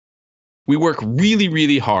We work really,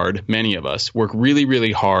 really hard. Many of us work really,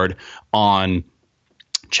 really hard on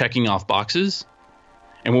checking off boxes.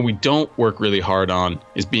 And what we don't work really hard on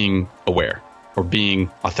is being aware or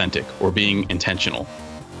being authentic or being intentional.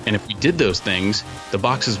 And if we did those things, the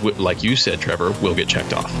boxes, like you said, Trevor, will get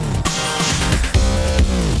checked off.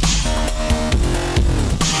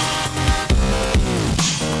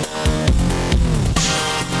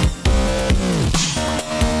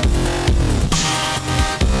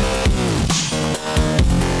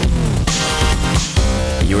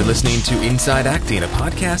 You're listening to Inside Acting, a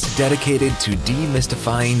podcast dedicated to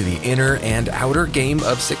demystifying the inner and outer game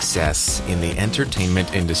of success in the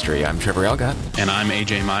entertainment industry. I'm Trevor Elgott. And I'm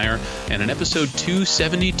AJ Meyer. And in episode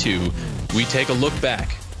 272, we take a look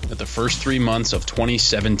back at the first 3 months of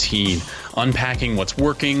 2017, unpacking what's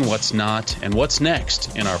working, what's not, and what's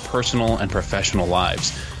next in our personal and professional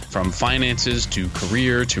lives. From finances to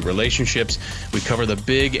career to relationships, we cover the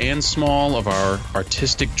big and small of our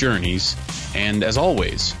artistic journeys. And as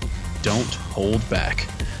always, don't hold back.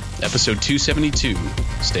 Episode 272.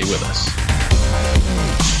 Stay with us.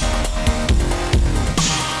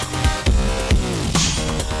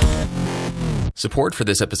 Support for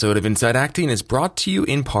this episode of Inside Acting is brought to you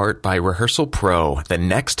in part by Rehearsal Pro, the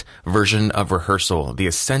next version of Rehearsal, the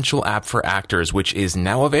essential app for actors, which is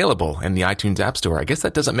now available in the iTunes App Store. I guess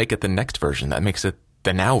that doesn't make it the next version. That makes it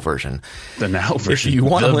the now version. The now version. If you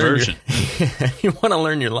want to learn, you want to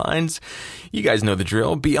learn your lines, you guys know the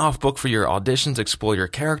drill. Be off book for your auditions, explore your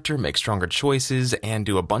character, make stronger choices, and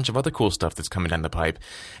do a bunch of other cool stuff that's coming down the pipe.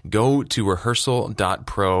 Go to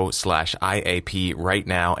rehearsal.pro/IAP right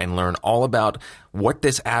now and learn all about what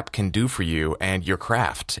this app can do for you and your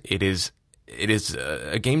craft. It is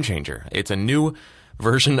a game changer. It's a new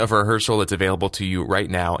version of Rehearsal. It's available to you right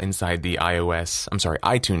now inside the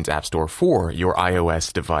iTunes App Store for your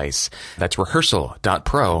iOS device. That's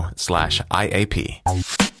rehearsal.pro/IAP.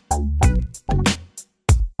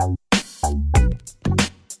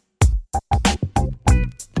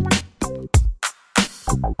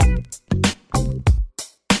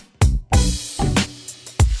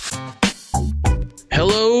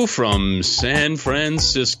 Hello from San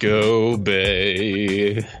Francisco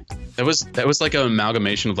Bay. That was like an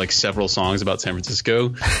amalgamation of like several songs about San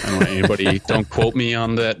Francisco. I don't want anybody, don't quote me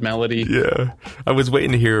on that melody. Yeah. I was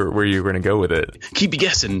waiting to hear where you were going to go with it. Keep you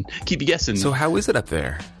guessing. So how is it up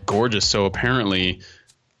there? Gorgeous. So apparently,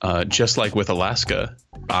 just like with Alaska,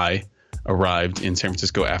 I arrived in San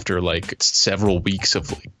Francisco after like several weeks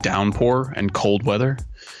of like downpour and cold weather.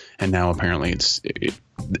 And now apparently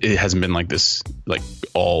it hasn't been like this like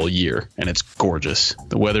all year, and it's gorgeous.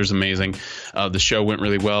 The weather's amazing. The show went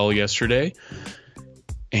really well yesterday,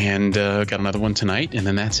 and got another one tonight, and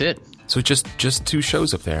then that's it. So just 2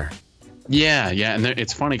 shows up there. Yeah, and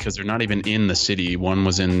it's funny because they're not even in the city. One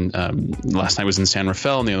was in last night was in San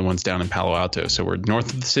Rafael, and the other one's down in Palo Alto. So we're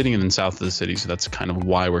north of the city and then south of the city. So that's kind of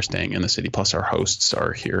why we're staying in the city. Plus, our hosts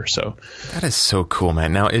are here. So that is so cool,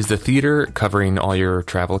 man. Now, is the theater covering all your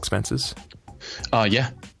travel expenses?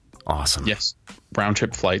 Yeah. Awesome. Yes. Round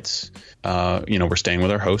trip flights. We're staying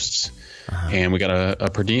with our hosts, and we got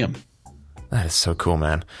a per diem. That is so cool,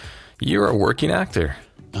 man. You're a working actor.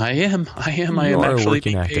 I am actually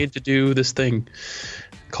being paid to do this thing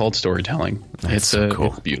called storytelling. That's so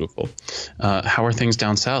cool. It's beautiful. How are things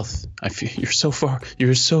down south? I feel you're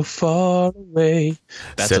so far away.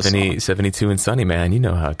 That's 72 and sunny, man. You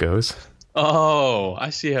know how it goes. Oh, I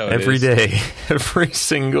see how it every is. Day, every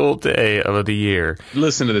single day of the year.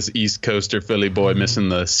 Listen to this East Coaster Philly boy missing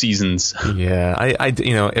the seasons. Yeah, I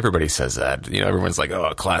everybody says that. Everyone's like,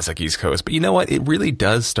 oh, classic East Coast. But you know what? It really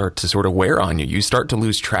does start to sort of wear on you. You start to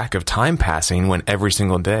lose track of time passing when every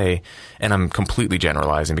single day, and I'm completely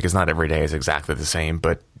generalizing because not every day is exactly the same,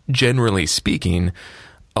 but generally speaking,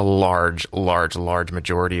 a large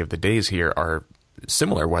majority of the days here are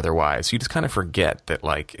similar weather-wise. You just kind of forget that,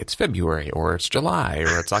 like, it's February or it's July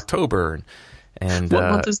or it's October. And what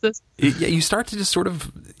month is this? You start to just sort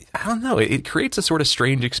of, I don't know, it creates a sort of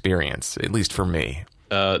strange experience, at least for me.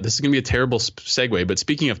 This is going to be a terrible segue, but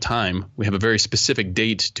speaking of time, we have a very specific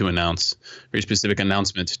date to announce, very specific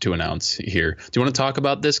announcement to announce here. Do you want to talk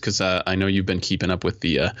about this? Because I know you've been keeping up with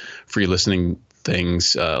the free listening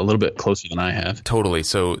things a little bit closer than I have. Totally.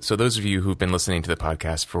 So those of you who've been listening to the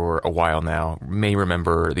podcast for a while now may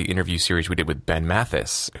remember the interview series we did with Ben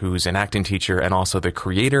Mathis, who's an acting teacher and also the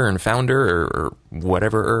creator and founder or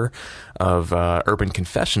whatever of Urban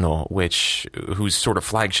Confessional, whose sort of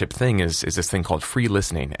flagship thing is this thing called free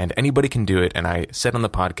listening, and anybody can do it. And I said on the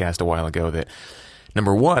podcast a while ago that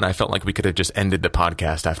number one, I felt like we could have just ended the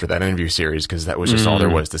podcast after that interview series because that was just all there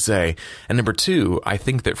was to say. And number two, I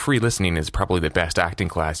think that free listening is probably the best acting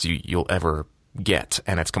class you'll ever get,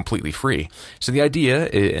 and it's completely free. So the idea,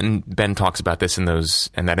 and Ben talks about this in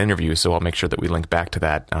that interview, so I'll make sure that we link back to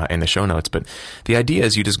that in the show notes. But the idea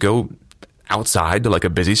is you just go outside to like a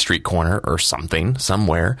busy street corner or something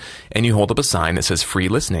somewhere, and you hold up a sign that says free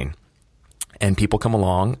listening, and people come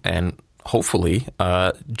along and hopefully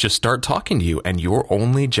just start talking to you, and your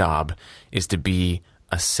only job is to be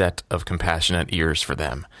a set of compassionate ears for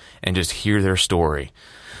them and just hear their story.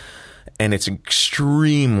 And it's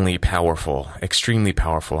extremely powerful, extremely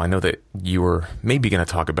powerful. I know that you were maybe going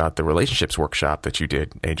to talk about the relationships workshop that you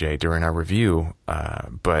did, AJ, during our review.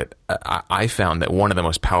 But I found that one of the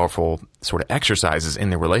most powerful sort of exercises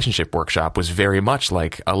in the relationship workshop was very much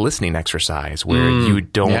like a listening exercise where you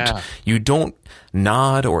don't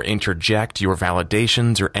nod or interject your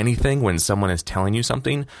validations or anything when someone is telling you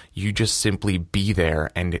something. You just simply be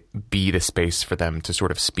there and be the space for them to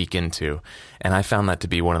sort of speak into. And I found that to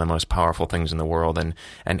be one of the most powerful things in the world. And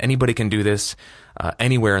anybody can do this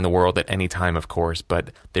anywhere in the world at any time, of course. But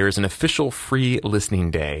there is an official free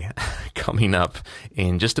listening day coming up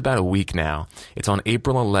in just about a week now. It's on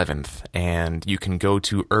April 11th, and you can go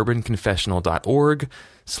to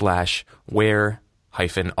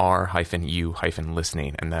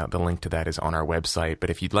urbanconfessional.org/where-r-u-listening, and the link to that is on our website. But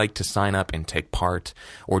if you'd like to sign up and take part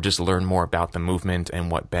or just learn more about the movement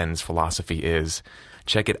and what Ben's philosophy is,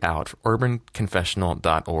 check it out,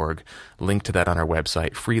 urbanconfessional.org. Link to that on our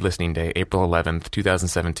website. Free listening day, April 11th,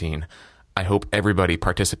 2017. I hope everybody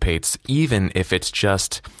participates, even if it's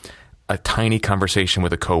just a tiny conversation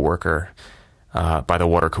with a coworker by the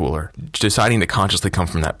water cooler, deciding to consciously come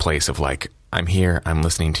from that place of like, I'm here, I'm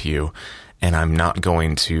listening to you, and I'm not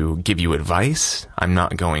going to give you advice. I'm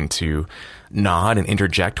not going to nod and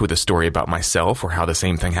interject with a story about myself or how the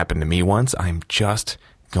same thing happened to me once. I'm just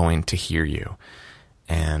going to hear you.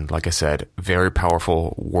 And like I said, very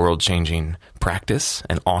powerful, world-changing practice,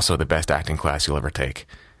 and also the best acting class you'll ever take.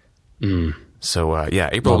 So,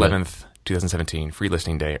 April 11th, 2017, free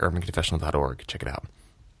listening day, urbanconfessional.org. Check it out.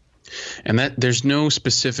 And that there's no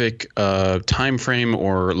specific time frame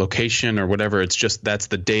or location or whatever. It's just that's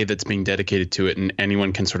the day that's being dedicated to it, and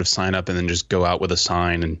anyone can sort of sign up and then just go out with a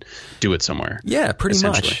sign and do it somewhere. Yeah, pretty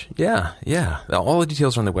much. Yeah. All the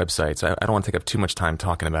details are on the website. So I don't want to take up too much time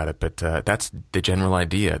talking about it, but that's the general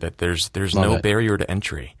idea, that there's no barrier to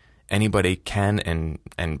entry. Anybody can and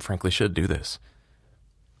frankly should do this.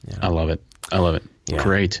 Yeah. I love it. Yeah.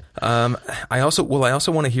 Great. I also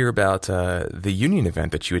want to hear about the union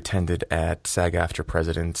event that you attended at SAG-AFTRA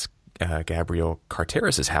President Gabriel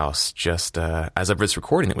Carteris's house. Just as of this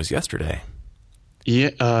recording, it was yesterday. 2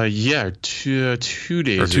 days ago. 2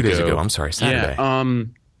 days ago. I'm sorry, Saturday. Yeah.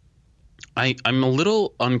 I'm a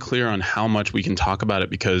little unclear on how much we can talk about it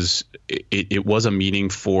because it was a meeting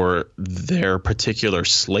for their particular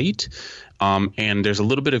slate. And there's a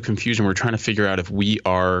little bit of confusion. We're trying to figure out if we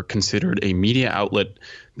are considered a media outlet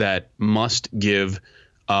that must give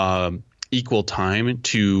equal time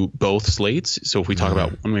to both slates. So if we talk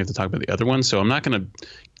about one, we have to talk about the other one. So I'm not going to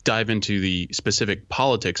dive into the specific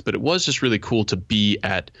politics, but it was just really cool to be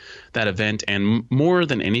at that event. And more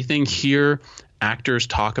than anything, hear actors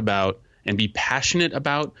talk about and be passionate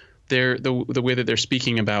about the way that they're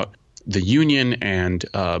speaking about the union and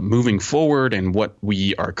moving forward and what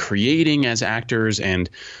we are creating as actors, and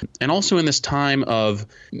also in this time of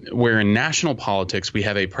where in national politics we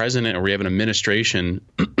have a president or we have an administration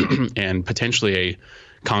and potentially a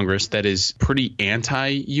Congress that is pretty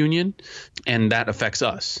anti-union, and that affects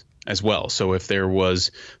us as well. So if there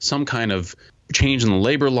was some kind of change in the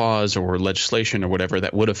labor laws or legislation or whatever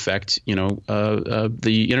that would affect,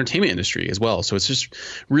 the entertainment industry as well. So it's just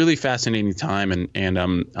really fascinating time. And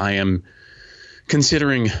I am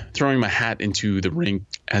considering throwing my hat into the ring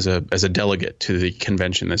as a delegate to the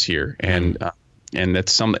convention this year. And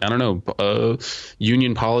that's some, I don't know,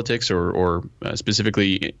 union politics or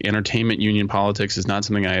specifically entertainment union politics is not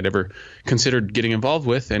something I had ever considered getting involved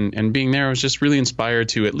with. And being there, I was just really inspired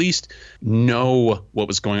to at least know what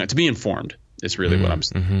was going on, to be informed. Is really what I'm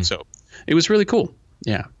saying. So it was really cool.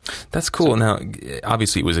 Yeah. That's cool. So, now,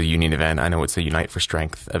 obviously, it was a union event. I know it's a Unite for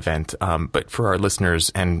Strength event. But for our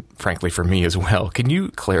listeners, and frankly for me as well, can you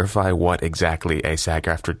clarify what exactly a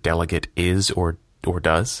SAG-AFTRA delegate is or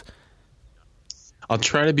does? I'll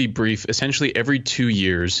try to be brief. Essentially, every 2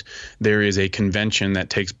 years, there is a convention that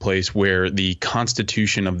takes place where the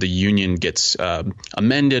Constitution of the Union gets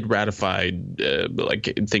amended, ratified,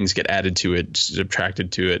 like things get added to it,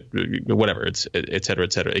 subtracted to it, whatever. It's et cetera,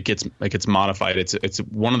 et cetera. It gets modified. It's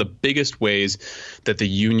one of the biggest ways that the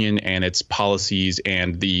union and its policies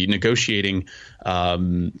and the negotiating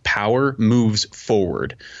power moves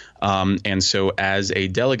forward. And so as a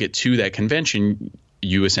delegate to that convention,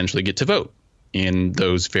 you essentially get to vote in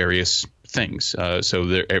those various things.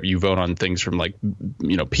 So you vote on things from like,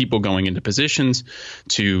 people going into positions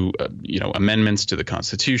to, amendments to the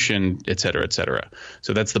Constitution, et cetera, et cetera.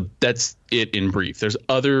 So that's it in brief. There's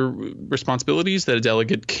other responsibilities that a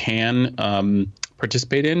delegate can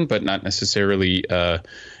participate in, but not necessarily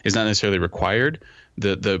is not necessarily required.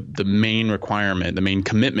 The main requirement, the main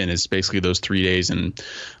commitment is basically those 3 days, and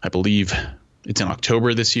I believe it's in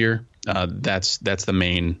October this year. That's the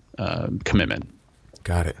main commitment.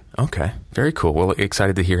 Got it. Okay. Very cool. Well,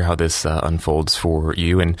 excited to hear how this unfolds for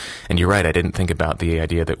you. And you're right. I didn't think about the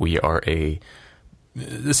idea that we are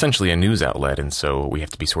essentially a news outlet, and so we have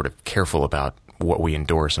to be sort of careful about what we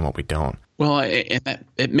endorse and what we don't. Well,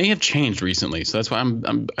 it may have changed recently, so that's why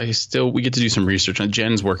we get to do some research on.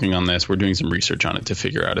 Jen's working on this. We're doing some research on it to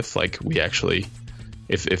figure out if we actually,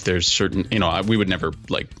 if there's certain, we would never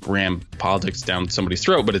like ram politics down somebody's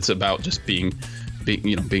throat, but it's about just being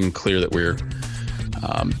clear that we're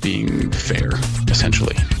being fair,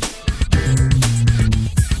 essentially.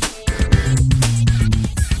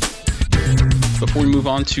 Before we move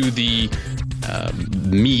on to the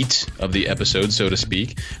meat of the episode, so to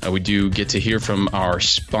speak, we do get to hear from our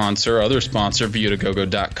other sponsor,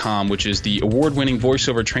 VOtoGoGo.com, which is the award-winning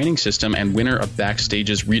voiceover training system and winner of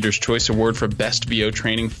Backstage's Reader's Choice Award for Best VO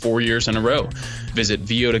Training 4 years in a row. Visit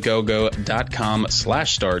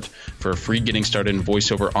VOtoGoGo.com/start for a free Getting Started in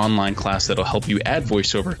Voiceover online class that'll help you add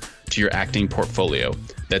voiceover to your acting portfolio.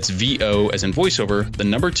 That's VO as in voiceover, the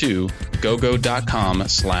number 2,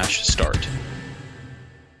 gogo.com/start.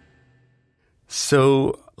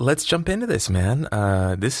 So let's jump into this, man.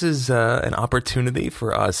 This is an opportunity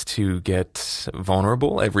for us to get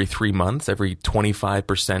vulnerable every 3 months, every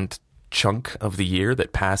 25% chunk of the year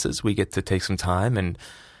that passes. We get to take some time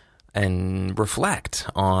and reflect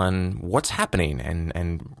on what's happening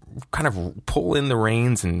and kind of pull in the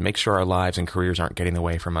reins and make sure our lives and careers aren't getting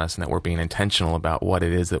away from us, and that we're being intentional about what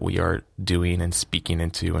it is that we are doing and speaking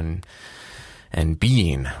into and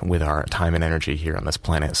being with our time and energy here on this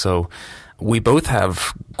planet. So we both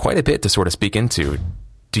have quite a bit to sort of speak into.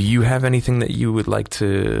 Do you have anything that you would like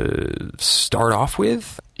to start off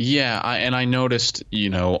with? Yeah, I noticed, we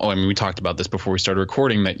talked about this before we started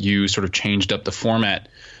recording, that you sort of changed up the format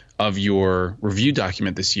of your review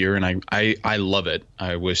document this year, and I love it.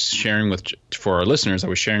 I was sharing for our listeners, I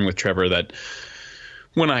was sharing with Trevor that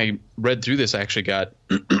when I read through this, I actually got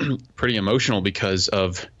pretty emotional because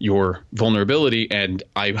of your vulnerability, and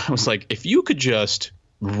I was like, if you could just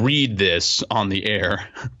read this on the air,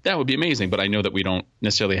 that would be amazing. But I know that we don't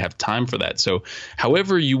necessarily have time for that. So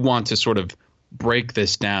however you want to sort of break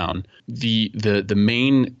this down, the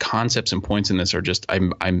main concepts and points in this are just,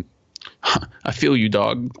 I feel you,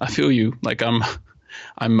 dog. I feel you. Like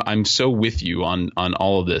I'm so with you on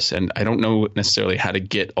all of this. And I don't know necessarily how to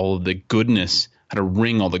get all of the goodness, how to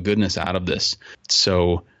wring all the goodness out of this.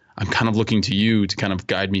 So I'm kind of looking to you to kind of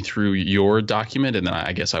guide me through your document. And then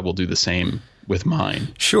I guess I will do the same with mine.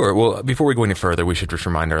 Sure. Well, before we go any further, we should just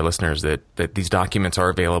remind our listeners that these documents are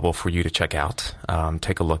available for you to check out,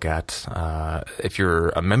 take a look at. If you're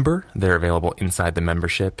a member, they're available inside the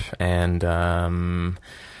membership. And I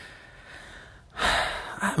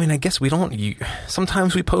guess we don't.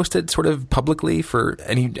 Sometimes we post it sort of publicly for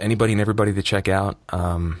anybody and everybody to check out.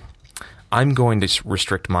 I'm going to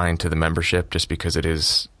restrict mine to the membership just because it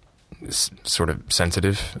is sort of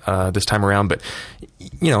sensitive this time around. But,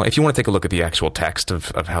 if you want to take a look at the actual text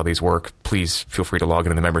of how these work, please feel free to log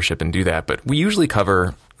into the membership and do that. But we usually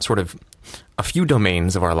cover sort of a few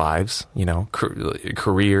domains of our lives,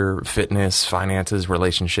 career, fitness, finances,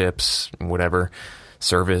 relationships, whatever,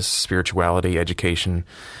 service, spirituality, education.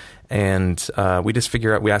 And we just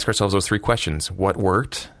we ask ourselves those 3 questions. What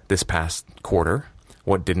worked this past quarter?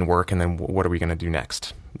 What didn't work? And then what are we going to do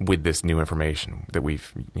next with this new information that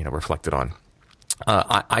we've, reflected on?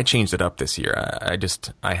 I changed it up this year.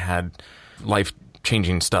 I had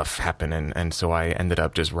life-changing stuff happen, and so I ended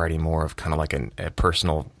up just writing more of kind of like a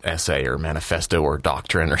personal essay or manifesto or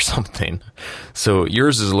doctrine or something. So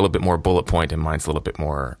yours is a little bit more bullet point, and mine's a little bit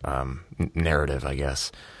more narrative, I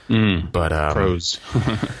guess. But prose.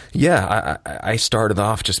 Yeah, I started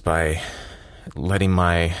off just by letting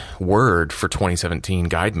my word for 2017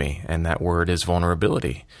 guide me, and that word is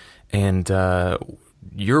vulnerability. And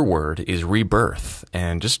your word is rebirth.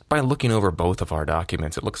 And just by looking over both of our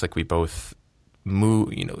documents, it looks like we both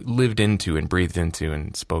lived into and breathed into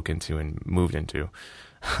and spoke into and moved into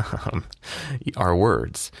our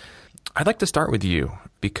words. I'd like to start with you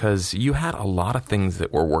because you had a lot of things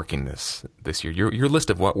that were working this year. Your list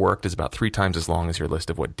of what worked is about 3 times as long as your list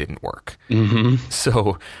of what didn't work. Mm-hmm.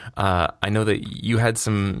 So I know that you had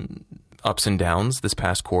some ups and downs this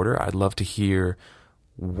past quarter. I'd love to hear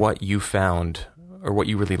what you found or what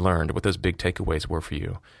you really learned, what those big takeaways were for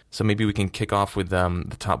you. So maybe we can kick off with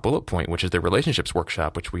the top bullet point, which is the relationships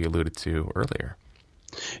workshop, which we alluded to earlier.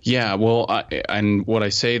 Yeah, well, and what I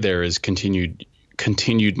say there is continued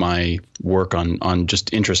my work on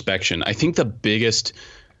just introspection. I think the biggest,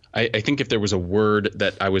 I think if there was a word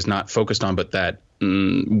that I was not focused on, but that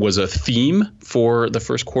was a theme for the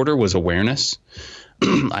first quarter, was awareness.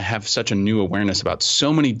 I have such a new awareness about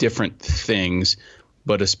so many different things,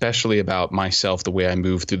 but especially about myself, the way I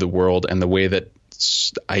move through the world and the way that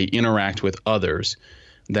I interact with others.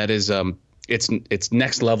 That is, it's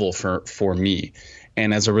next level for me.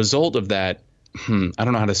 And as a result of that, I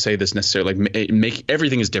don't know how to say this necessarily. Like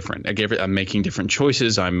everything is different. I'm making different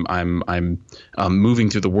choices. I'm moving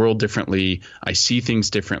through the world differently. I see things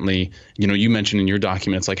differently. You mentioned in your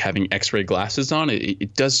documents like having X-ray glasses on.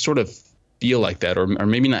 It does sort of feel like that, or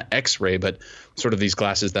maybe not X-ray, but sort of these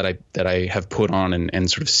glasses that I have put on and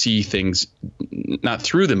sort of see things not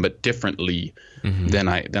through them, but differently than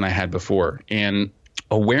I had before. And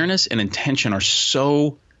awareness and intention are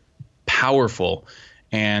so powerful.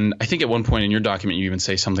 And I think at one point in your document, you even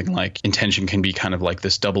say something like intention can be kind of like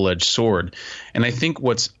this double-edged sword. And I think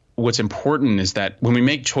what's important is that when we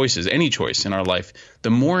make choices, any choice in our life, the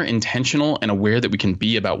more intentional and aware that we can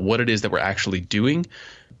be about what it is that we're actually doing,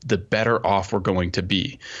 the better off we're going to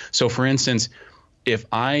be. So for instance, if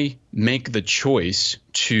I make the choice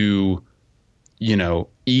to,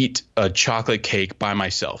 eat a chocolate cake by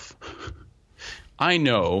myself, I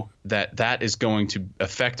know that is going to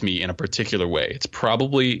affect me in a particular way. It's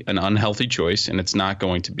probably an unhealthy choice, and it's not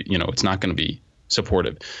going to be, it's not going to be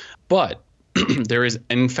supportive. But there is,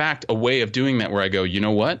 in fact, a way of doing that where I go, you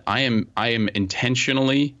know what? I am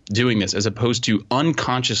intentionally doing this as opposed to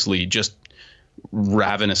unconsciously just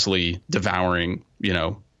ravenously devouring,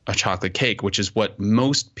 a chocolate cake, which is what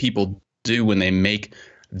most people do when they make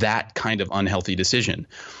that kind of unhealthy decision.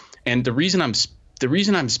 And the reason I'm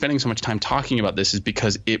spending so much time talking about this is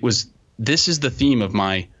because this is the theme of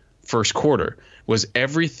my first quarter. Was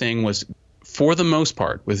everything was, for the most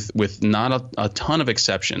part, with not a ton of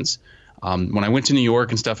exceptions. When I went to New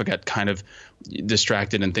York and stuff, I got kind of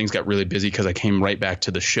distracted and things got really busy because I came right back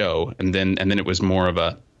to the show, and then it was more of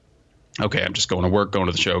a, okay, I'm just going to work, going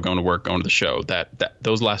to the show, going to work, going to the show. That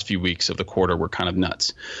those last few weeks of the quarter were kind of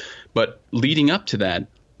nuts. But leading up to that,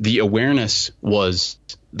 the awareness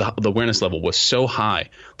level was so high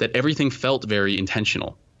that everything felt very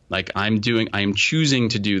intentional. Like I'm choosing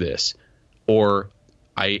to do this, or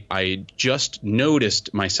I just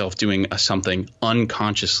noticed myself doing something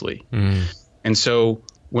unconsciously. And so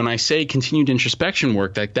when I say continued introspection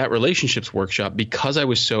work, that relationships workshop, because I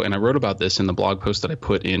was so, and I wrote about this in the blog post that I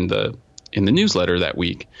put in the newsletter that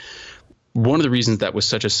week. One of the reasons that was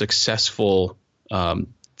such a successful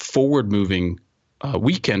forward moving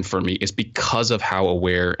weekend for me is because of how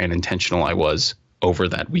aware and intentional I was over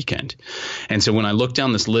that weekend. And so when I looked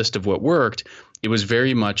down this list of what worked, it was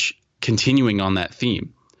very much continuing on that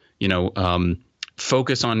theme.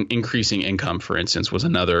 Focus on increasing income, for instance, was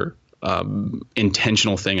another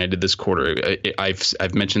intentional thing I did this quarter.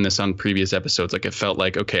 I've mentioned this on previous episodes. Like it felt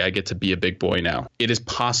like, okay, I get to be a big boy now. It is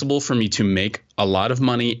possible for me to make a lot of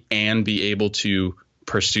money and be able to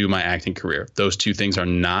pursue my acting career. Those two things are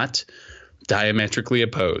not diametrically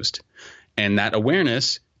opposed. And that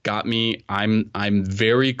awareness got me, I'm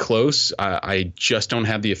very close. I just don't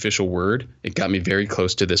have the official word. It got me very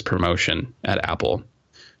close to this promotion at Apple.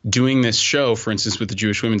 Doing this show, for instance, with the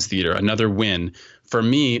Jewish Women's Theater, another win. For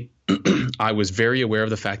me, I was very aware of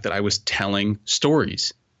the fact that I was telling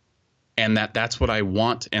stories, and that's what I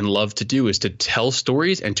want and love to do, is to tell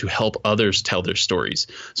stories and to help others tell their stories.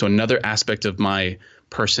 So another aspect of my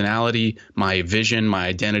personality, my vision, my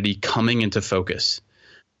identity coming into focus.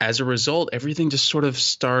 As a result, everything just sort of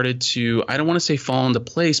started to, I don't want to say fall into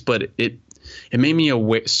place, but it made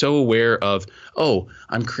me so aware of,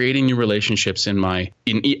 I'm creating new relationships in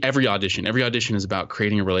every audition. Every audition is about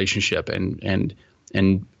creating a relationship and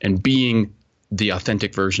being the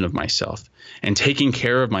authentic version of myself and taking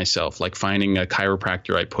care of myself, like finding a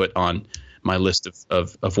chiropractor I put on my list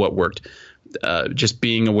of what worked. just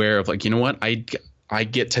being aware of like, you know what, I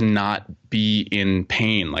get to not be in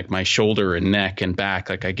pain, like my shoulder and neck and back.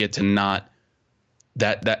 Like I get to not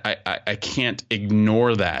I can't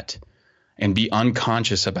ignore that and be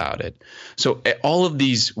unconscious about it. So all of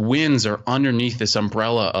these wins are underneath this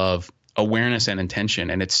umbrella of awareness and intention.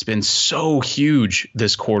 And it's been so huge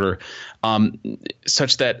this quarter,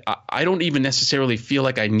 such that I don't even necessarily feel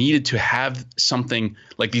like I needed to have something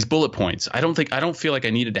like these bullet points. I don't feel like I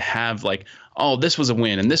needed to have like, oh, this was a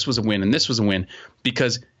win and this was a win and this was a win,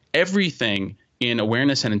 because everything in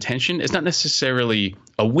awareness and intention is not necessarily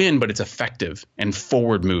a win, but it's effective and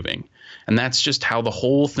forward moving. And that's just how the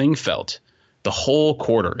whole thing felt. The whole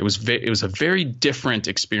quarter. It was a very different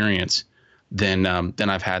experience than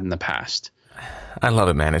I've had in the past. I love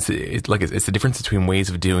it, man. It's the difference between ways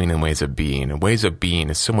of doing and ways of being. And ways of being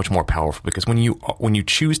is so much more powerful because when you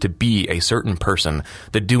choose to be a certain person,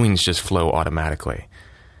 the doings just flow automatically.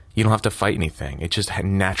 You don't have to fight anything. It just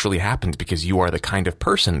naturally happens because you are the kind of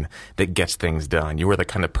person that gets things done. You are the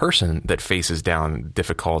kind of person that faces down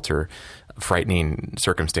difficult or frightening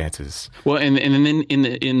circumstances. Well, and then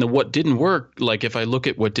in the what didn't work, like if I look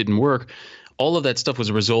at what didn't work, all of that stuff was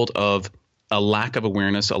a result of a lack of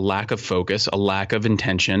awareness, a lack of focus, a lack of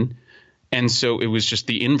intention. And so it was just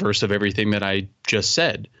the inverse of everything that I just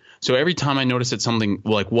said. So every time I noticed that something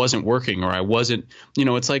like wasn't working or I wasn't,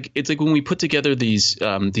 it's like when we put together these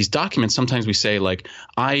documents, sometimes we say like,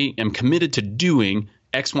 I am committed to doing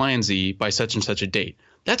X, Y, and Z by such and such a date.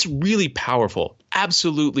 That's really powerful.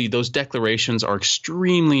 Absolutely. Those declarations are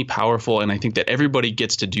extremely powerful. And I think that everybody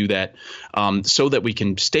gets to do that so that we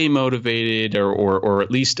can stay motivated or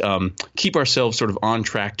at least keep ourselves sort of on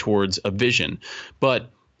track towards a vision.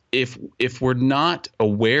 But if we're not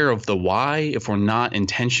aware of the why, if we're not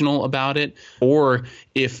intentional about it, or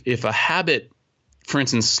if a habit, for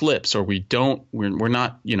instance, slips or we're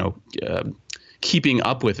not, keeping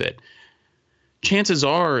up with it, chances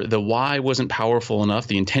are the why wasn't powerful enough.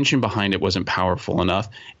 The intention behind it wasn't powerful enough.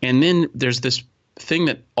 And then there's this thing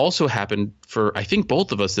that also happened for, I think,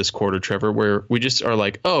 both of us this quarter, Trevor, where we just are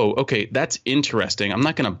like, oh, okay, that's interesting. I'm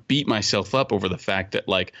not going to beat myself up over the fact that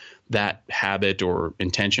like that habit or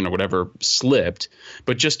intention or whatever slipped,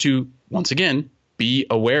 but just to, once again, be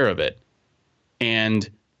aware of it. And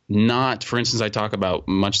not, for instance, I talk about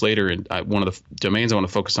much later, and one of the domains I want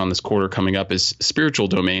to focus on this quarter coming up is spiritual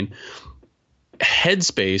domain.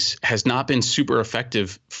 Headspace has not been super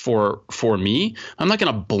effective for me. I'm not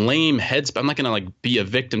going to blame Headspace. I'm not going to like be a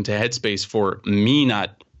victim to Headspace for me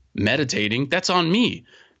not meditating. That's on me.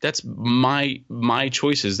 That's my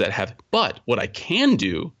choices that have. But what I can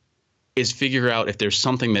do is figure out if there's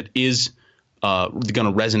something that is going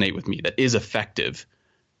to resonate with me, that is effective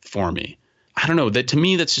for me. I don't know, that to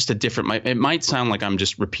me, that's just a different, it might sound like I'm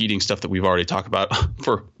just repeating stuff that we've already talked about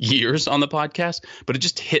for years on the podcast, but it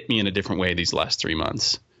just hit me in a different way these last 3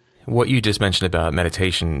 months. What you just mentioned about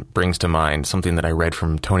meditation brings to mind something that I read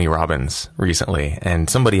from Tony Robbins recently. And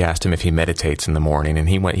somebody asked him if he meditates in the morning, and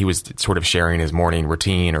he was sort of sharing his morning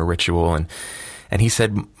routine or ritual. And he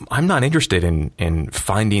said, I'm not interested in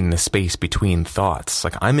finding the space between thoughts.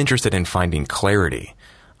 Like, I'm interested in finding clarity.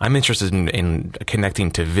 I'm interested in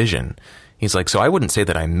connecting to vision. He's like, so I wouldn't say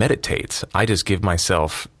that I meditate. I just give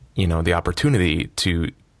myself, the opportunity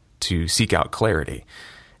to seek out clarity.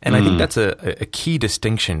 And I think that's a key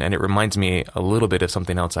distinction. And it reminds me a little bit of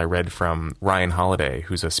something else I read from Ryan Holiday,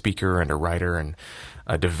 who's a speaker and a writer and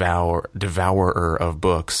a devourer of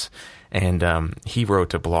books. And he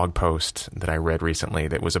wrote a blog post that I read recently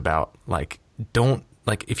that was about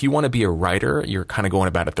if you want to be a writer, you're kind of going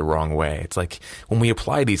about it the wrong way. It's like when we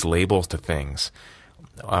apply these labels to things,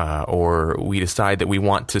 or we decide that we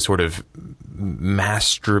want to sort of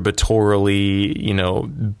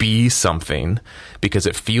masturbatorily, be something because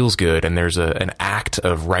it feels good, and there's an act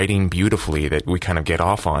of writing beautifully that we kind of get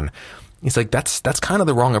off on. It's like that's kind of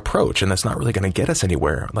the wrong approach, and that's not really going to get us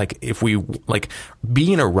anywhere. Like, if we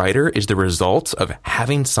being a writer is the result of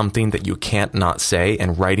having something that you can't not say,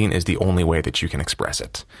 and writing is the only way that you can express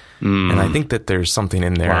it. And I think that there's something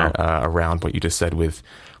in there around what you just said with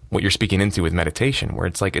what you're speaking into with meditation, where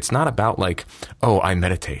it's like, it's not about like, oh, I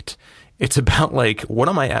meditate. It's about like, what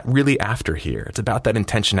am I really after here? It's about that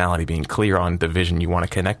intentionality, being clear on the vision you want to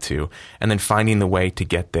connect to, and then finding the way to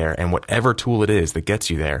get there. And whatever tool it is that gets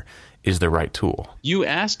you there is the right tool. You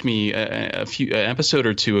asked me an episode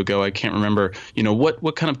or two ago, I can't remember,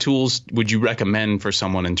 what kind of tools would you recommend for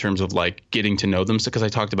someone in terms of like getting to know them? Because I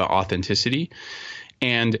talked about authenticity.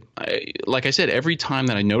 And like I said, every time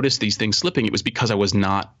that I noticed these things slipping, it was because I was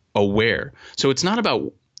not aware. So it's not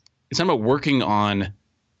about working on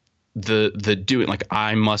the doing, like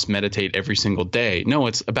I must meditate every single day. No,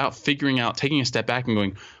 it's about figuring out, taking a step back and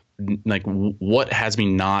going, like, what has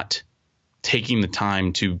me not taking the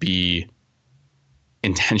time to be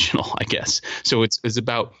intentional, I guess. So it's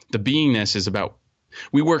about the beingness is about,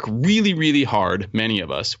 we work really, really hard. Many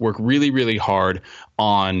of us work really, really hard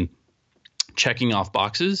on checking off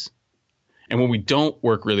boxes. And what we don't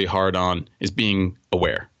work really hard on is being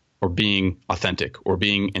aware or being authentic or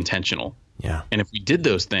being intentional. Yeah. And if we did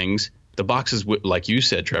those things, the boxes, like you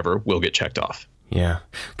said, Trevor, will get checked off. Yeah.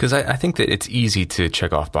 Because I think that it's easy to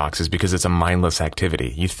check off boxes because it's a mindless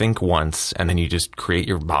activity. You think once and then you just create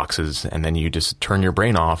your boxes and then you just turn your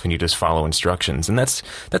brain off and you just follow instructions. And that's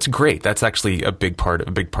great. That's actually a big part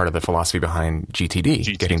of the philosophy behind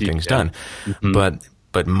GTD getting things done. Mm-hmm.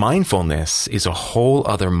 But mindfulness is a whole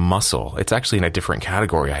other muscle. It's actually in a different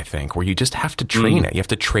category, I think, where you just have to train it. You have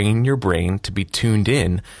to train your brain to be tuned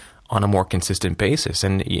in on a more consistent basis.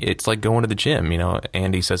 And it's like going to the gym. You know,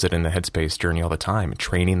 Andy says it in the Headspace journey all the time,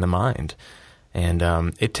 training the mind. And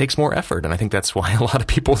it takes more effort. And I think that's why a lot of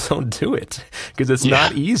people don't do it, because it's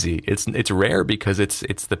not easy. It's rare because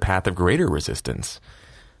it's the path of greater resistance.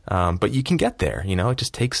 But you can get there. You know, it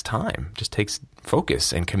just takes time, just takes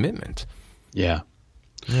focus and commitment. Yeah.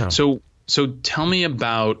 Yeah. So tell me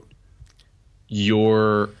about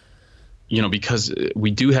your, you know, because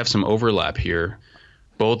we do have some overlap here.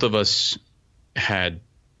 Both of us had,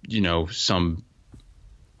 you know, some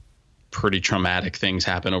pretty traumatic things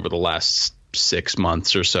happen over the last 6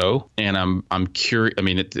 months or so. And I'm curious. I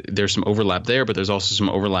mean, there's some overlap there, but there's also some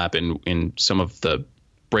overlap in some of the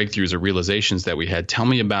breakthroughs or realizations that we had. Tell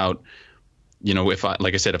me about, you know, if I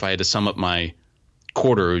had to sum up my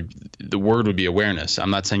quarter, the word would be awareness.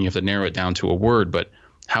 I'm not saying you have to narrow it down to a word, but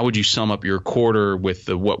how would you sum up your quarter with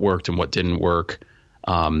the what worked and what didn't work?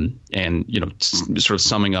 And, you know, sort of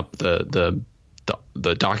summing up the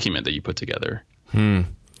document that you put together.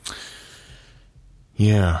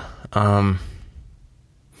 Yeah.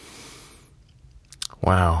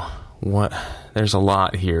 Wow. There's a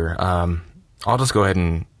lot here. I'll just go ahead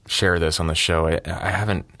and share this on the show. I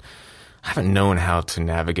haven't known how to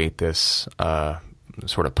navigate this,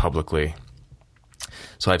 sort of publicly.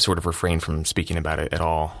 So I've sort of refrained from speaking about it at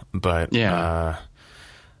all. But,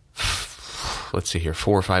 let's see here,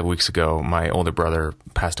 4 or 5 weeks ago, my older brother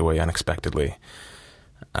passed away unexpectedly.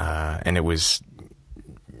 And it was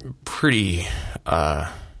pretty,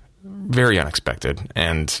 very unexpected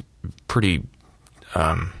and pretty,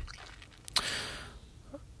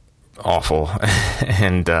 awful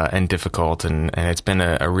and difficult. And it's been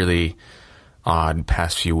a really odd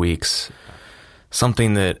past few weeks.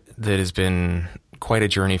 Something that has been quite a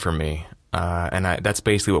journey for me. And that's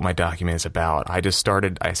basically what my document is about. I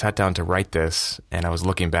sat down to write this, and I was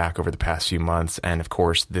looking back over the past few months, and of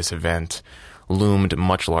course this event loomed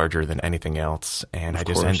much larger than anything else. And I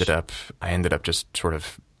ended up just sort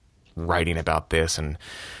of writing about this. And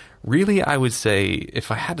really, I would say,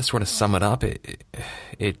 if I had to sort of sum it up,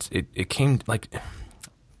 it came like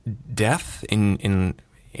death in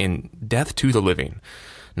death to the living,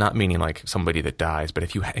 not meaning like somebody that dies, but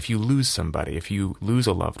if you lose somebody, if you lose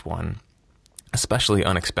a loved one, especially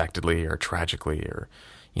unexpectedly or tragically, or,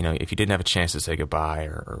 you know, if you didn't have a chance to say goodbye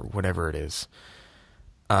or whatever it is,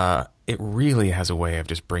 it really has a way of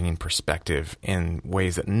just bringing perspective in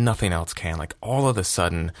ways that nothing else can. Like all of a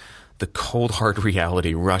sudden, the cold hard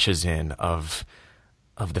reality rushes in of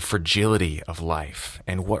the fragility of life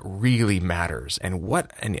and what really matters and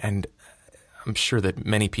and I'm sure that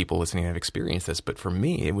many people listening have experienced this, but for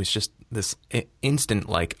me, it was just this instant,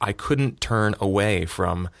 like I couldn't turn away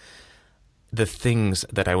from the things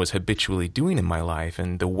that I was habitually doing in my life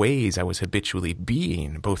and the ways I was habitually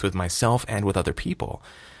being, both with myself and with other people.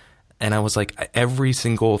 And I was like, every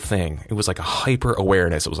single thing, it was like a hyper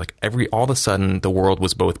awareness. It was like all of a sudden the world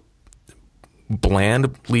was both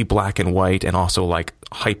blandly black and white and also like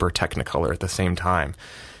hyper technicolor at the same time.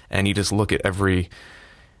 And you just look at every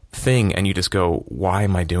thing and you just go, why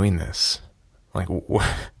am I doing this? Like,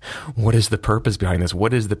 what is the purpose behind this?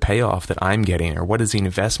 What is the payoff that I'm getting? Or what is the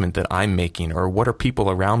investment that I'm making? Or what are people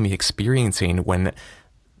around me experiencing when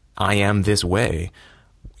I am this way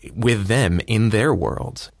with them in their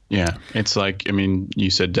world? Yeah. It's like, I mean, you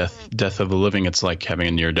said death of the living. It's like having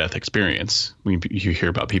a near-death experience. You hear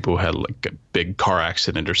about people who had like a big car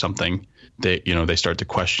accident or something. They start to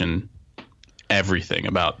question everything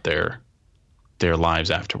about their lives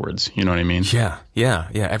afterwards. You know what I mean? Yeah.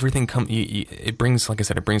 Everything it brings, like I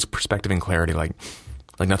said, it brings perspective and clarity like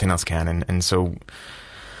nothing else can. And so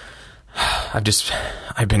I've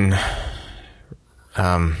been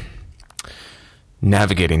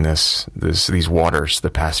navigating these waters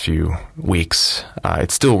the past few weeks.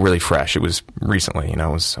 It's still really fresh. It was recently, it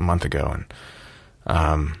was a month ago,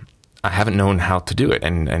 and I haven't known how to do it.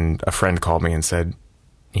 And a friend called me and said,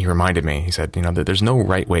 he reminded me, he said, that there's no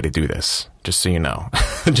right way to do this, just so you know.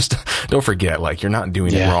 Just don't forget, like, you're not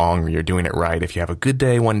doing it wrong, or you're doing it right. If you have a good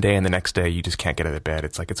day one day and the next day you just can't get out of bed,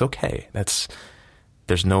 it's like, it's okay.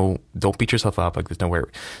 Don't beat yourself up. Like, there's nowhere.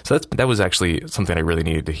 So that was actually something I really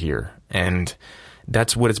needed to hear. And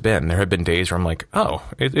that's what it's been. There have been days where I'm like, oh,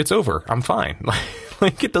 it's over. I'm fine.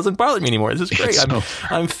 Like, it doesn't bother me anymore. This is great.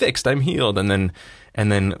 I'm fixed. I'm healed. And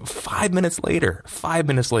then 5 minutes later,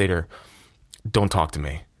 don't talk to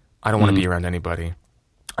me. I don't want to be around anybody.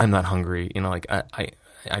 I'm not hungry. Like,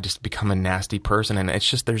 I just become a nasty person. And it's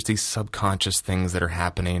just, there's these subconscious things that are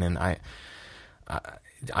happening. And I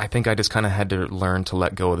think I just kind of had to learn to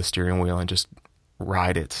let go of the steering wheel and just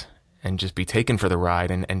ride it, and just be taken for the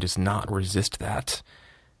ride, and just not resist that,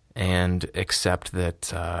 and accept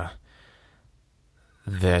that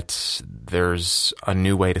that there's a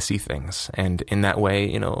new way to see things. And in that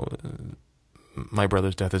way, my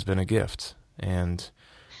brother's death has been a gift, and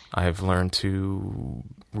I've learned to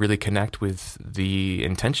really connect with the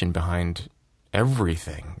intention behind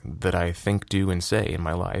everything that I think, do, and say in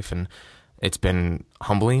my life. And it's been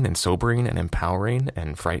humbling and sobering and empowering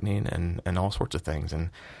and frightening and all sorts of things. And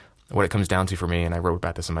what it comes down to for me, and I wrote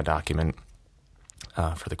about this in my document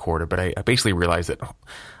for the quarter, but I basically realized that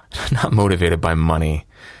I'm not motivated by money.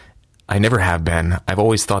 I never have been. I've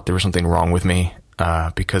always thought there was something wrong with me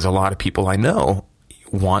because a lot of people I know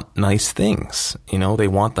want nice things. They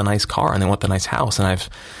want the nice car and they want the nice house. And I've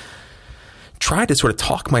tried to sort of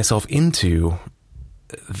talk myself into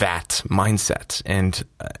that mindset. And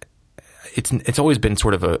it's always been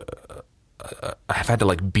sort of I've had to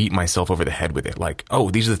like beat myself over the head with it. Like, oh,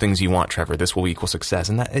 these are the things you want, Trevor. This will equal success.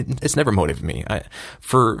 And it's never motivated me.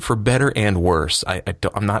 For better and worse,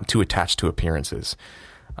 I'm not too attached to appearances.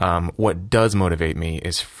 What does motivate me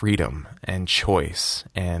is freedom and choice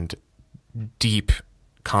and deep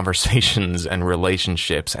conversations and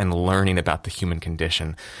relationships and learning about the human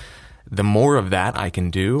condition. The more of that I can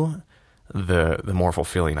do, the more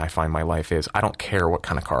fulfilling I find my life is. I don't care what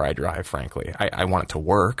kind of car I drive, frankly. I want it to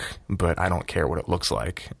work, but I don't care what it looks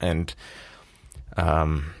like. And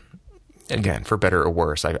again, for better or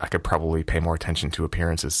worse, I could probably pay more attention to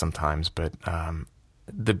appearances sometimes, but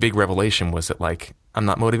the big revelation was that, like, I'm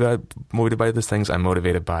not motivated by those things. I'm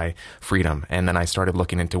motivated by freedom. And then I started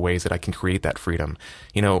looking into ways that I can create that freedom.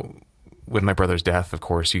 With my brother's death, of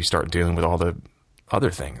course, you start dealing with all the other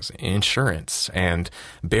things, insurance and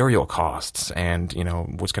burial costs and,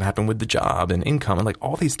 what's going to happen with the job and income and like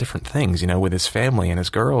all these different things, with his family and his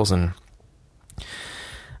girls. And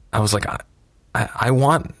I was like, I don't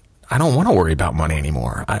want to worry about money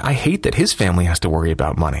anymore. I hate that his family has to worry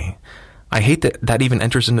about money. I hate that even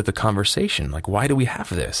enters into the conversation. Like, why do we have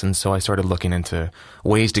this? And so I started looking into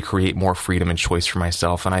ways to create more freedom and choice for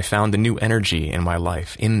myself. And I found a new energy in my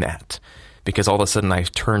life in that. Because all of a sudden I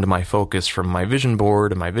turned my focus from my vision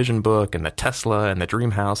board and my vision book and the Tesla and the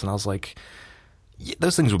dream house. And I was like, yeah,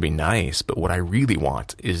 those things would be nice. But what I really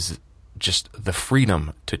want is just the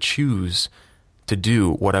freedom to choose to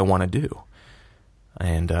do what I want to do.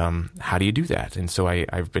 And how do you do that? And so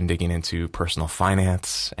I've been digging into personal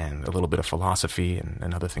finance and a little bit of philosophy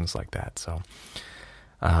and other things like that. So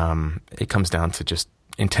it comes down to just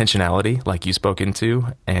intentionality, like you spoke into,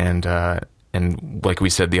 and like we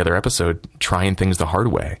said the other episode, trying things the hard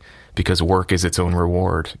way, because work is its own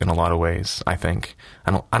reward in a lot of ways. I think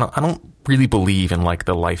I don't really believe in like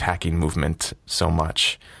the life hacking movement so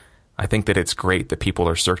much. I think that it's great that people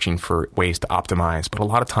are searching for ways to optimize, but a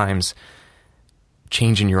lot of times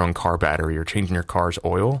changing your own car battery or changing your car's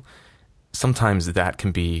oil, sometimes that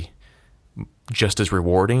can be just as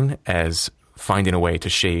rewarding as finding a way to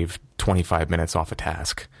shave 25 minutes off a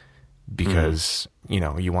task. Because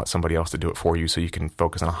you want somebody else to do it for you, so you can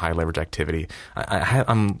focus on a high leverage activity.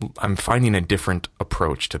 I'm finding a different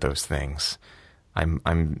approach to those things.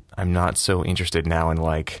 I'm not so interested now in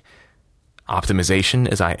like optimization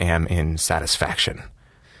as I am in satisfaction.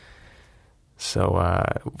 So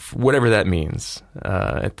whatever that means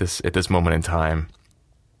at this moment in time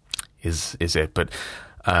is it. But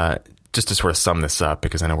just to sort of sum this up,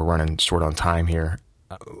 because I know we're running short on time here.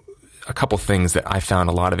 A couple things that I found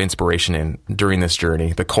a lot of inspiration in during this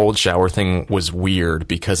journey. The cold shower thing was weird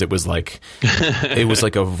because it was like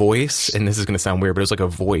a voice, and this is going to sound weird, but it was like a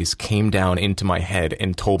voice came down into my head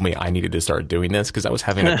and told me I needed to start doing this because I was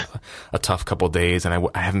having a tough couple of days and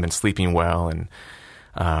I haven't been sleeping well. And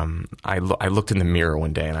I looked in the mirror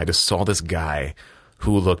one day and I just saw this guy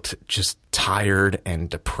who looked just tired and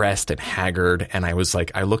depressed and haggard. And I was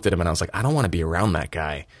like, I looked at him and I was like, I don't want to be around that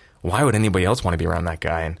guy. Why would anybody else want to be around that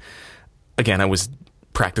guy? And again, I was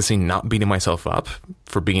practicing not beating myself up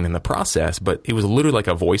for being in the process, but it was literally like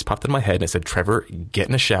a voice popped in my head and it said, Trevor, get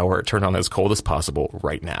in a shower, turn on as cold as possible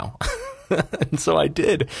right now. And so I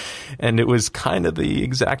did. And it was kind of the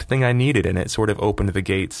exact thing I needed. And it sort of opened the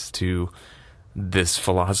gates to this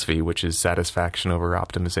philosophy, which is satisfaction over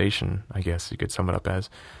optimization, I guess you could sum it up as.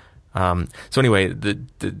 So anyway,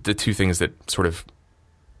 the two things that sort of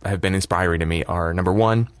have been inspiring to me are, number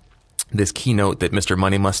one, this keynote that Mr.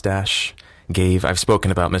 Money Mustache gave. I've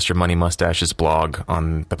spoken about Mr. Money Mustache's blog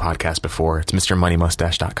on the podcast before. It's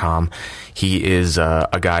mrmoneymustache.com. He is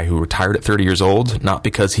a guy who retired at 30 years old, not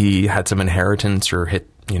because he had some inheritance or hit,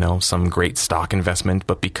 some great stock investment,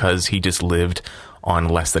 but because he just lived on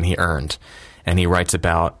less than he earned. And he writes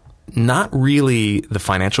about not really the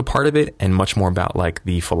financial part of it and much more about like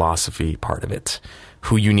the philosophy part of it,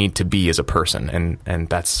 who you need to be as a person. And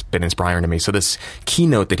that's been inspiring to me. So this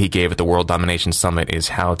keynote that he gave at the World Domination Summit is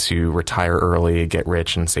how to retire early, get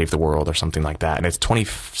rich, and save the world, or something like that. And it's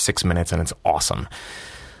 26 minutes and it's awesome.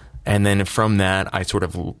 And then from that, I sort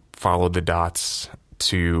of followed the dots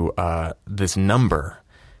to this number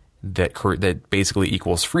that basically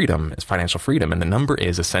equals freedom, is financial freedom. And the number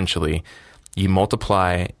is essentially you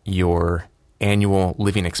multiply your annual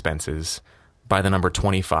living expenses by the number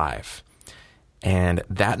 25. And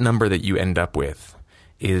that number that you end up with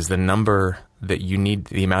is the number that you need,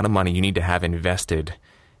 the amount of money you need to have invested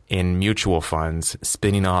in mutual funds,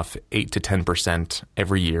 spinning off 8 to 10%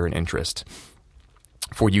 every year in interest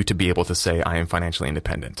for you to be able to say, I am financially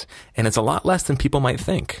independent. And it's a lot less than people might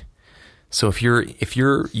think. So if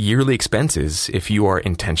your yearly expenses, if you are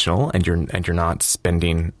intentional and you're not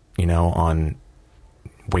spending, on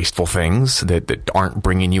wasteful things that aren't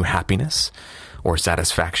bringing you happiness or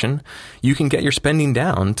satisfaction, you can get your spending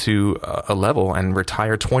down to a level and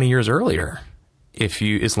retire 20 years earlier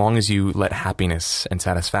as long as you let happiness and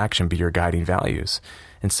satisfaction be your guiding values.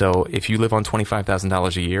 And so if you live on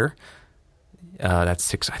 $25,000 a year,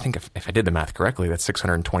 that's I think if I did the math correctly, that's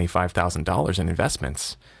 $625,000 in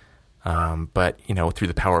investments. But through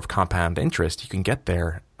the power of compound interest, you can get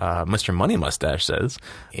there, Mr. Money Mustache says,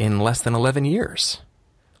 in less than 11 years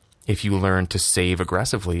if you learn to save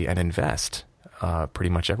aggressively and invest pretty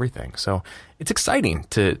much everything. So it's exciting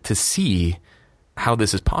to see how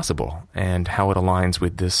this is possible and how it aligns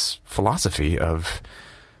with this philosophy of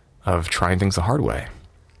trying things the hard way.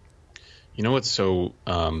 You know what's so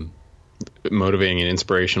motivating and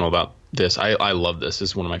inspirational about this? I love this. This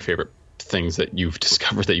is one of my favorite things that you've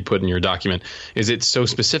discovered that you put in your document. Is it's so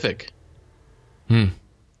specific.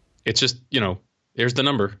 It's just, there's the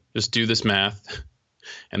number. Just do this math,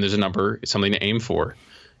 and there's a number. It's something to aim for,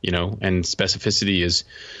 and specificity is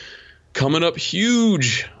coming up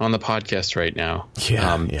huge on the podcast right now.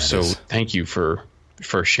 So thank you for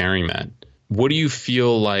sharing that. What do you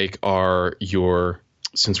feel like are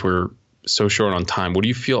since we're so short on time, what do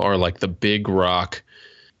you feel are like the big rock,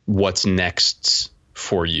 what's next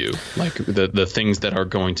for you? Like the things that are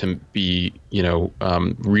going to be,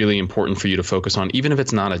 really important for you to focus on, even if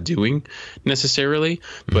it's not a doing necessarily,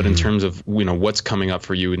 but in terms of, what's coming up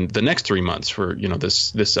for you in the next 3 months for,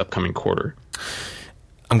 this upcoming quarter.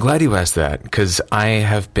 I'm glad you asked that, because I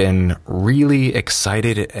have been really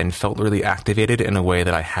excited and felt really activated in a way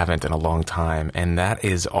that I haven't in a long time. And that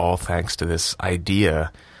is all thanks to this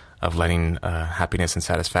idea of letting happiness and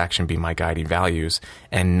satisfaction be my guiding values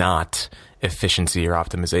and not efficiency or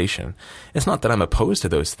optimization. It's not that I'm opposed to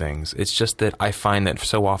those things. It's just that I find that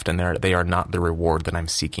so often they are not the reward that I'm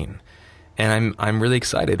seeking. And I'm really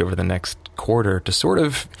excited over the next quarter to sort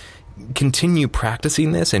of continue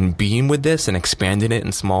practicing this and being with this and expanding it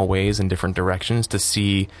in small ways in different directions to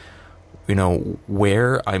see,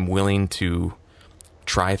 where I'm willing to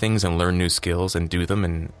try things and learn new skills and do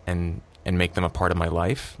them and make them a part of my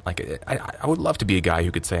life. Like I would love to be a guy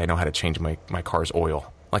who could say I know how to change my car's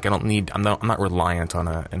oil. Like I'm not reliant on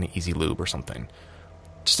an easy lube or something.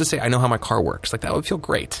 Just to say I know how my car works. Like that would feel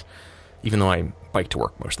great, even though I bike to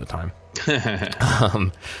work most of the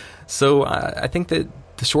time. So I think that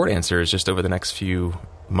the short answer is just over the next few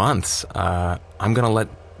months, I'm going to let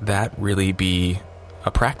that really be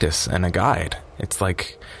a practice and a guide. It's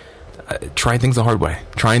like trying things the hard way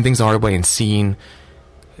and seeing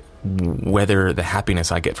whether the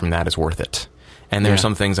happiness I get from that is worth it. And there are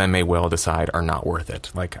some things I may well decide are not worth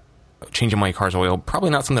it. Like changing my car's oil, probably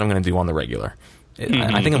not something I'm going to do on the regular.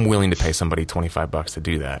 I think I'm willing to pay somebody $25 to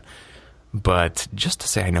do that. But just to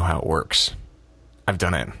say I know how it works, I've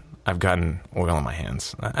done it. I've gotten oil in my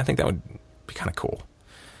hands. I think that would be kind of cool.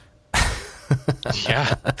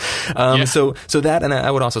 Yeah. So that, and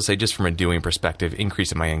I would also say, just from a doing perspective,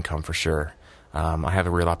 increasing my income for sure. I have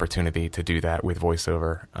a real opportunity to do that with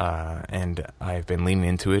voiceover, and I've been leaning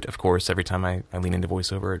into it. Of course, every time I lean into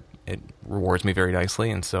voiceover, it rewards me very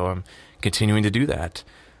nicely, and so I'm continuing to do that.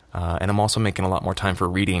 And I'm also making a lot more time for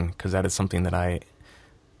reading, because that is something that I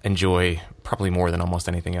enjoy probably more than almost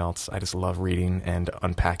anything else. I just love reading and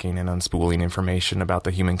unpacking and unspooling information about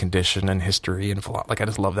the human condition and history and I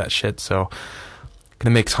just love that shit. So I'm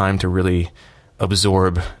going to make time to really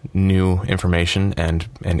absorb new information and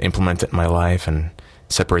implement it in my life and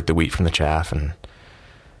separate the wheat from the chaff. And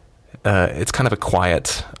it's kind of a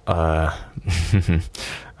quiet,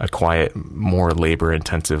 more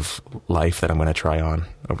labor-intensive life that I'm going to try on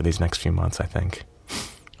over these next few months, I think.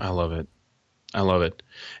 I love it.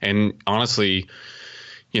 And honestly,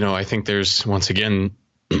 I think there's, once again,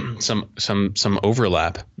 some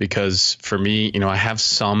overlap, because for me, I have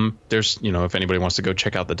there's, if anybody wants to go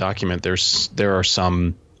check out the document, there are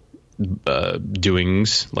some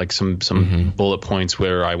doings, like some bullet points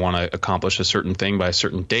where I want to accomplish a certain thing by a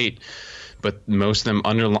certain date. But most of them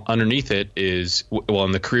underneath it is, well,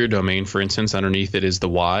 in the career domain, for instance, underneath it is the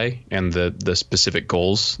why and the specific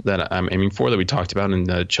goals that I'm aiming for that we talked about in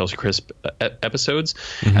the Chelsea Crisp episodes.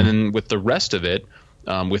 And then with the rest of it,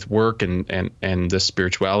 with work and the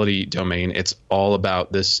spirituality domain, it's all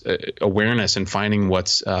about this awareness and finding what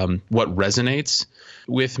resonates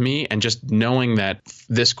with me, and just knowing that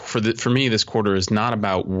for me, this quarter is not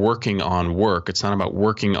about working on work. It's not about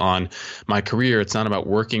working on my career. It's not about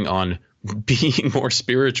working on being more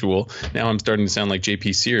spiritual. Now I'm starting to sound like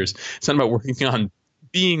JP Sears. It's not about working on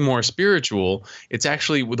being more spiritual. It's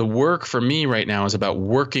actually, the work for me right now is about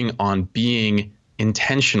working on being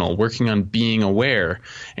intentional, working on being aware.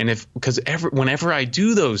 And whenever I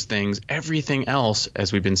do those things, everything else,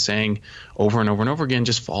 as we've been saying over and over and over again,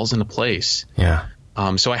 just falls into place. Yeah.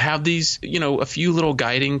 So I have these, a few little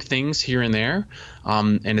guiding things here and there.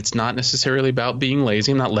 And it's not necessarily about being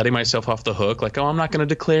lazy. I'm not letting myself off the hook. Like, I'm not going to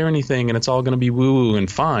declare anything and it's all going to be woo-woo and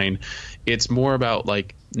fine. It's more about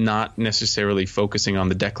not necessarily focusing on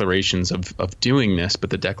the declarations of doing this, but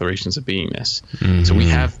the declarations of beingness. Mm-hmm. So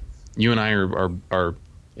you and I are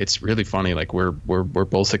it's really funny. Like we're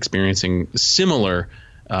both experiencing similar,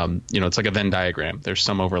 it's like a Venn diagram. There's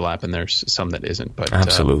some overlap and there's some that isn't. But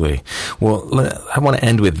absolutely. Well, I want to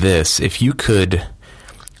end with this. If you could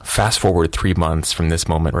fast forward 3 months from this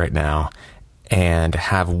moment right now and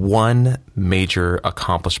have one major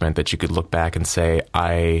accomplishment that you could look back and say,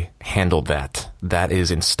 I handled that. That is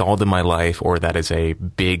installed in my life, or that is a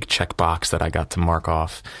big checkbox that I got to mark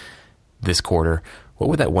off this quarter. What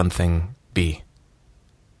would that one thing be?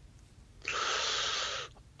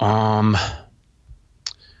 I'm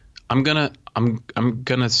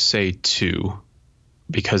gonna say 2,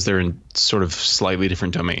 because they're in sort of slightly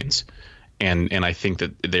different domains, and I think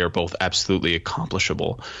that they are both absolutely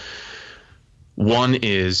accomplishable. One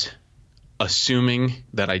is assuming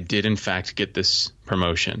that I did in fact get this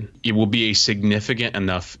promotion. It will be a significant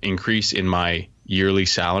enough increase in my yearly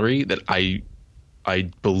salary that I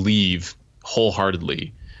believe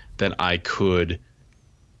wholeheartedly that I could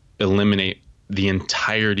eliminate the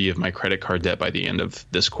entirety of my credit card debt by the end of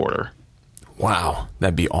this quarter. Wow,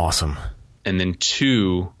 that'd be awesome. And then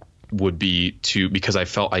 2 would be because I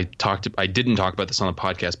didn't talk about this on the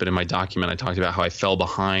podcast, but in my document I talked about how I fell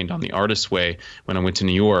behind on the Artist's Way when I went to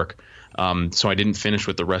New York. So I didn't finish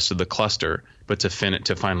with the rest of the cluster, but to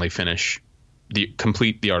finally finish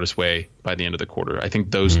complete the Artist's Way by the end of the quarter. I think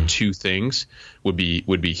those 2 things would be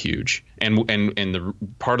huge. And the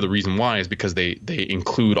part of the reason why is because they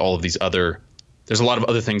include all of these other. There's a lot of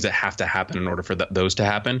other things that have to happen in order for those to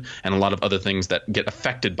happen, and a lot of other things that get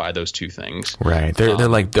affected by those 2 things. Right. They're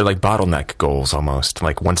like bottleneck goals almost.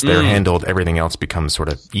 Like once they're handled, everything else becomes sort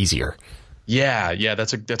of easier. Yeah.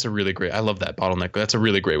 That's a really great. I love that bottleneck. That's a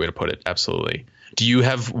really great way to put it. Absolutely. Do you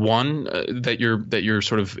have one that you're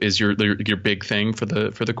sort of is your big thing for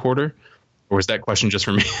the quarter? Or was that question just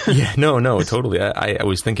for me? Yeah, no, totally. I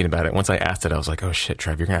was thinking about it. Once I asked it, I was like, oh shit,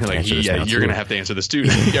 Trev, you're going to have to answer this now. Yeah, you're going to have to answer this too.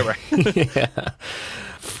 Yeah, right. Yeah.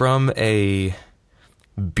 From a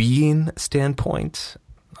being standpoint,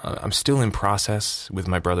 I'm still in process with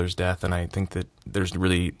my brother's death, and I think that there's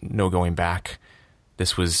really no going back.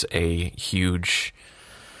 This was a huge,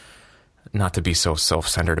 not to be so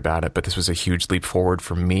self-centered about it, but this was a huge leap forward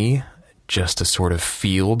for me just to sort of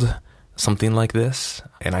field something like this.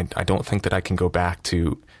 And I don't think that I can go back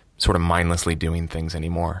to sort of mindlessly doing things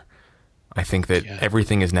anymore. I think that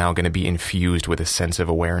everything is now going to be infused with a sense of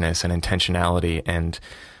awareness and intentionality and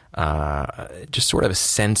just sort of a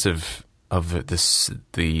sense of of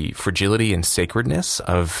the fragility and sacredness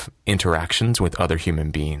of interactions with other human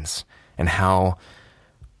beings, and how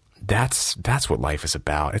that's what life is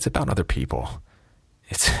about. It's about other people.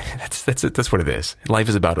 That's what it is. Life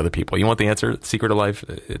is about other people. You want the answer? The secret of life,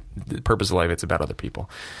 the purpose of life, it's about other people.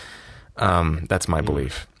 That's my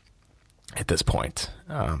belief at this point,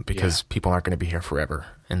 because people aren't going to be here forever.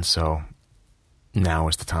 And so now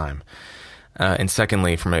is the time. And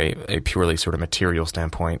secondly, from a purely sort of material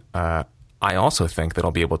standpoint, I also think that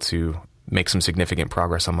I'll be able to make some significant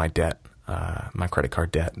progress on my debt, my credit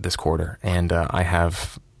card debt this quarter. And I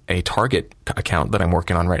have a Target account that I'm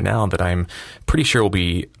working on right now that I'm pretty sure will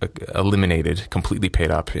be eliminated, completely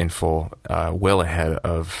paid up in full, well ahead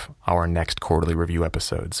of our next quarterly review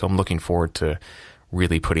episode. So I'm looking forward to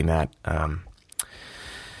really putting that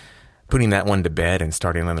one to bed and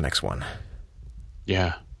starting on the next one.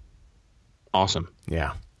 Yeah. Awesome.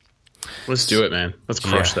 Yeah. Let's do it, man. Let's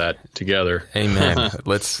crush that together. Amen.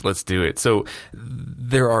 Let's do it. So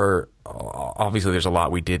there's a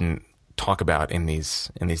lot we didn't talk about in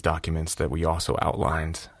these documents that we also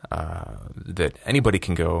outlined, that anybody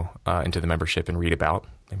can go into the membership and read about.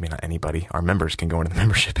 Maybe not anybody. Our members can go into the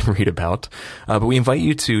membership and read about. But we invite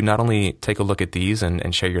you to not only take a look at these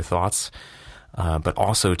and share your thoughts, but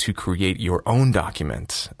also to create your own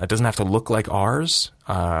document. It doesn't have to look like ours,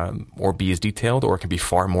 or be as detailed, or it can be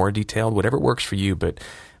far more detailed, whatever works for you. But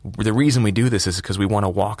the reason we do this is because we want to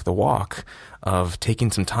walk the walk of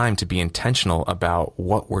taking some time to be intentional about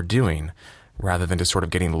what we're doing, rather than just sort of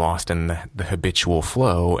getting lost in the habitual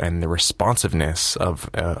flow and the responsiveness of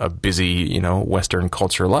a busy, Western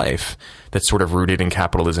culture life that's sort of rooted in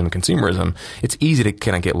capitalism and consumerism. It's easy to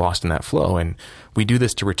kind of get lost in that flow. And we do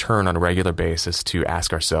this to return on a regular basis to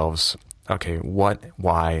ask ourselves, okay, what,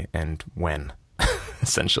 why, and when?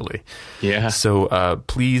 Essentially. Yeah. So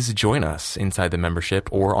please join us inside the membership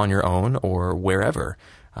or on your own or wherever.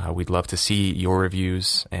 We'd love to see your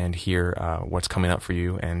reviews and hear what's coming up for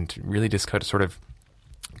you, and really just kind of sort of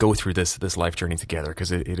go through this life journey together,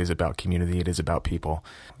 because it is about community. It is about people.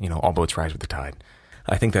 All boats rise with the tide.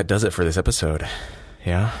 I think that does it for this episode.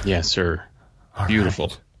 Yeah? Yes, sir. All Beautiful.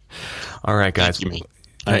 Right. All right, guys. Thank you,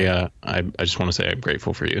 mate. I just want to say I'm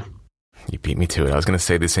grateful for you. You beat me to it. I was going to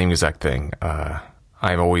say the same exact thing.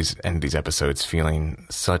 I've always ended these episodes feeling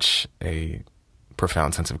such a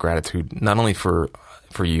profound sense of gratitude, not only for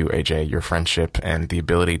you, AJ, your friendship, and the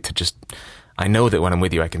ability to just, I know that when I'm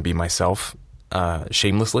with you, I can be myself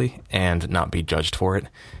shamelessly and not be judged for it.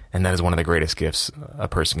 And that is one of the greatest gifts a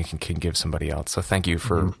person can give somebody else. So thank you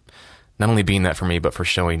for not only being that for me, but for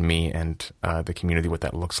showing me and the community what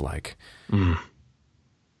that looks like.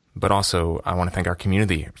 But also, I want to thank our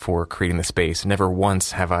community for creating the space. Never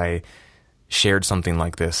once have I shared something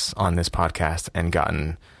like this on this podcast and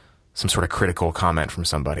gotten some sort of critical comment from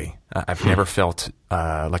somebody. I've never felt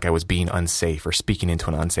like I was being unsafe or speaking into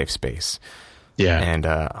an unsafe space. Yeah. And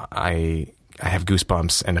I have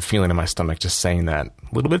goosebumps and a feeling in my stomach just saying that.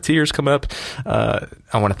 A little bit of tears come up. I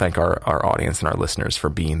want to thank our audience and our listeners for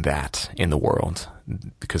being that in the world,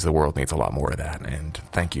 because the world needs a lot more of that. And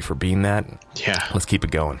thank you for being that. Yeah. Let's keep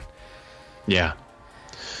it going. Yeah.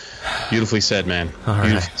 Beautifully said, man. All right.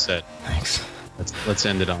 Beautifully said. Thanks. Let's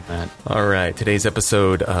end it on that. All right. Today's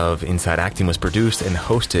episode of Inside Acting was produced and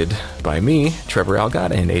hosted by me, Trevor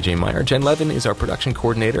Algatt, and AJ Meyer. Jen Levin is our production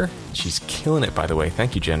coordinator. She's killing it, by the way.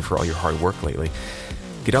 Thank you, Jen, for all your hard work lately.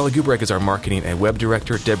 Gidala Gubrek is our marketing and web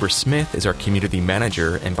director. Deborah Smith is our community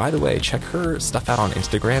manager. And by the way, check her stuff out on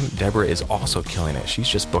Instagram. Deborah is also killing it. She's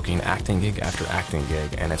just booking acting gig after acting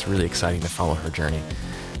gig, and it's really exciting to follow her journey.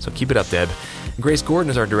 So keep it up, Deb. Grace Gordon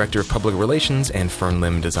is our Director of Public Relations, and Fern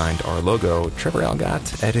Lim designed our logo. Trevor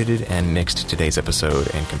Algatt edited and mixed today's episode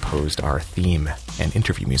and composed our theme and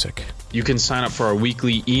interview music. You can sign up for our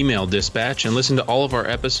weekly email dispatch and listen to all of our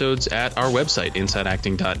episodes at our website,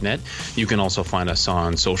 insideacting.net. You can also find us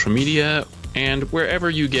on social media and wherever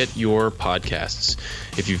you get your podcasts.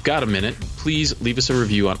 If you've got a minute, please leave us a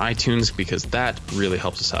review on iTunes, because that really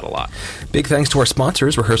helps us out a lot. Big thanks to our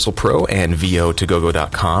sponsors, Rehearsal Pro and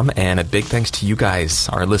VO2GoGo.com, and a big thanks to you guys,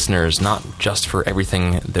 our listeners, not just for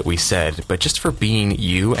everything that we said, but just for being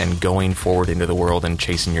you and going forward into the world and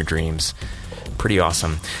chasing your dreams. Pretty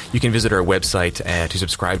awesome. You can visit our website to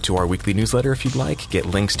subscribe to our weekly newsletter if you'd like, get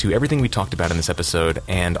links to everything we talked about in this episode,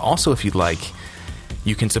 and also if you'd like,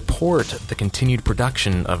 you can support the continued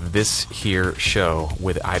production of this here show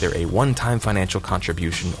with either a one-time financial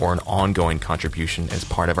contribution or an ongoing contribution as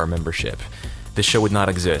part of our membership. This show would not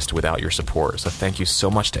exist without your support, so thank you so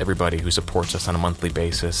much to everybody who supports us on a monthly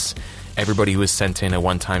basis. Everybody who has sent in a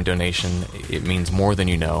one-time donation, it means more than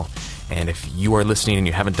you know. And if you are listening and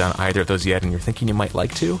you haven't done either of those yet and you're thinking you might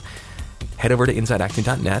like to, head over to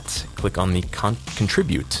InsideActing.net, click on the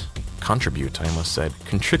contribute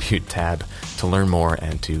tab to learn more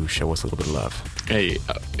and to show us a little bit of love. Hey,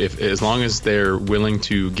 as long as they're willing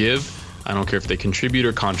to give, I don't care if they contribute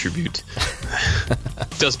or contribute.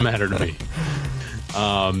 Doesn't matter to me.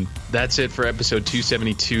 That's it for episode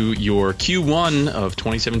 272, your Q1 of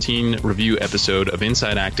 2017 review episode of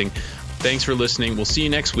Inside Acting. Thanks for listening. We'll see you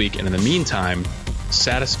next week. And in the meantime,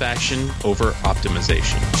 satisfaction over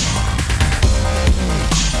optimization.